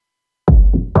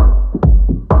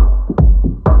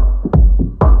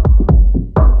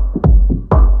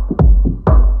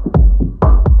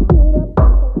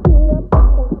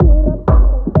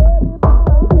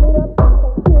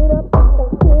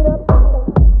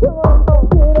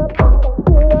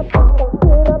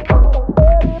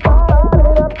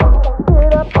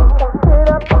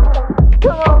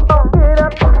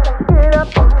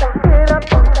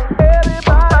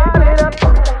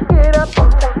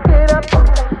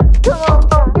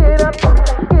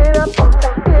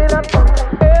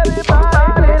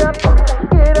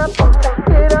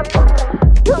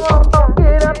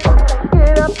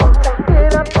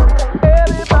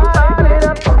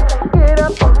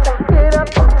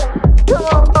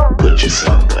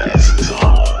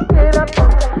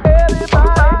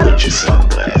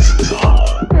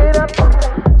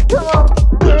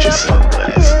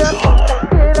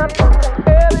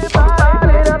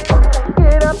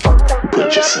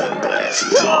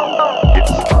sunglasses on.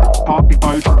 Party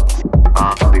boat.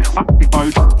 This party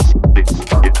boat.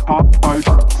 It's party boat.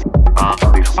 This party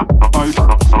boat.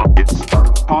 It's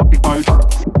party boat.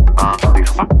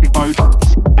 This party boat.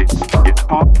 It's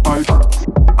party boat. This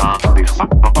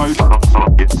party boat.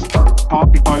 It's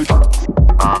party boat. This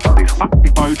party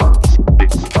boat.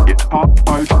 It's party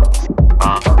boat.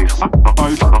 This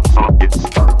party boat. It's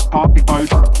party boat.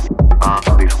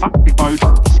 This party boat.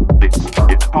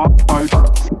 It's party boat.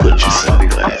 Put your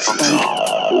sunglasses on.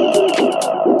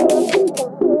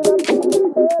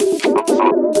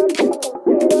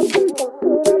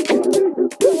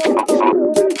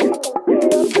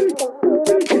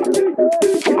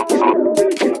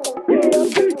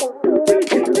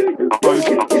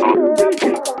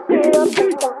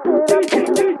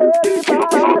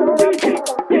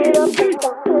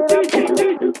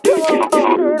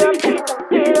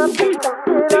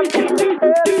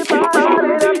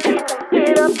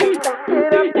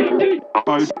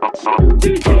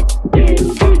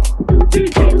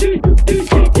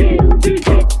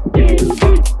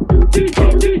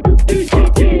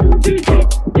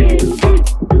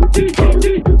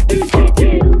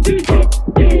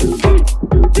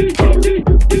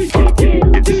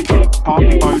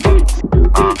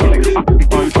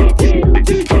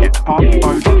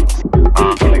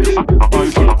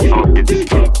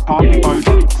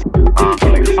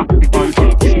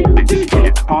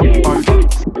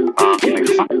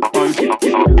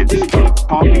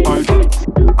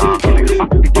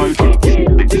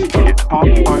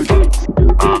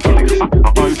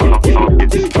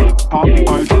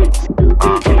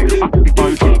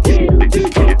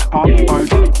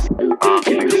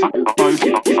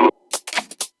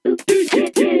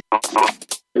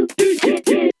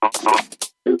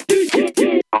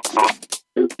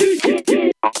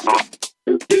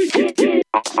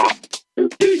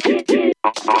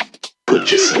 Put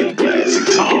your